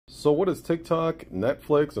So what does TikTok,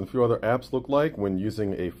 Netflix, and a few other apps look like when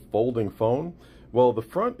using a folding phone? Well, the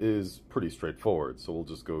front is pretty straightforward. So we'll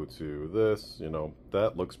just go to this,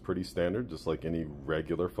 that looks pretty standard, just like any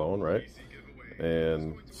regular phone, right?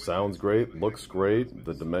 And sounds great, looks great,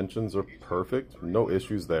 the dimensions are perfect, no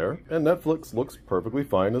issues there. And Netflix looks perfectly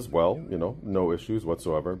fine as well, no issues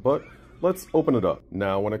whatsoever. But let's open it up.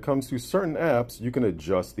 Now, when it comes to certain apps, you can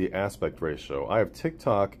adjust the aspect ratio. I have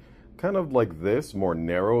TikTok kind of like this, more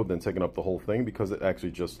narrow than taking up the whole thing because it actually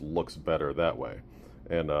just looks better that way.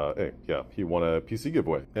 And hey, yeah, he won a PC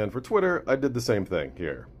giveaway. And for Twitter, I did the same thing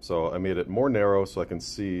here. So I made it more narrow so I can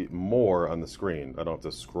see more on the screen. I don't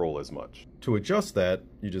have to scroll as much. To adjust that,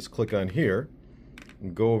 you just click on here,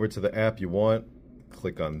 and go over to the app you want,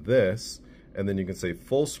 click on this, and then you can say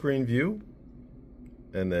full screen view,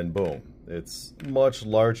 and then boom. It's much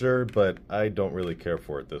larger, but I don't really care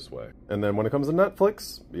for it this way. And then when it comes to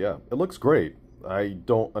Netflix, yeah, it looks great. I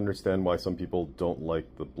don't understand why some people don't like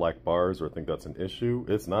the black bars or think that's an issue.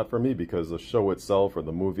 It's not for me because the show itself or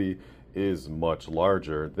the movie is much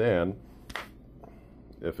larger than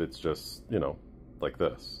if it's just, like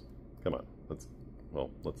this. Come on,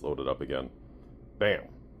 let's load it up again. Bam.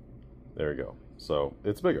 There you go. So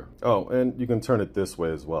it's bigger. Oh, and you can turn it this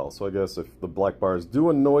way as well. So I guess if the black bars do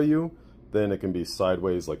annoy you, then it can be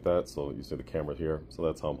sideways like that, so you see the camera here. So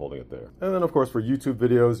that's how I'm holding it there. And then of course for YouTube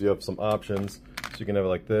videos, you have some options. So you can have it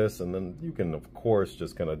like this, and then you can of course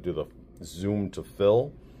just kind of do the zoom to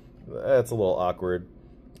fill. That's a little awkward.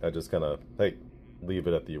 I just kind of, hey, leave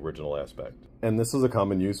it at the original aspect. And this is a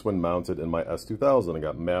common use when mounted in my S2000. I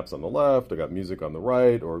got maps on the left, I got music on the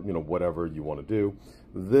right, or whatever you want to do.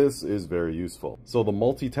 This is very useful. So the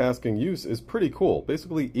multitasking use is pretty cool.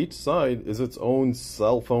 Basically, each side is its own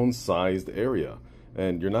cell phone sized area,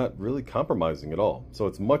 and you're not really compromising at all. So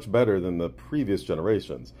it's much better than the previous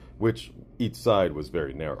generations, which each side was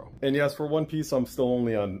very narrow. And yes, for One Piece, I'm still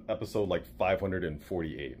only on episode like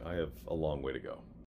 548. I have a long way to go.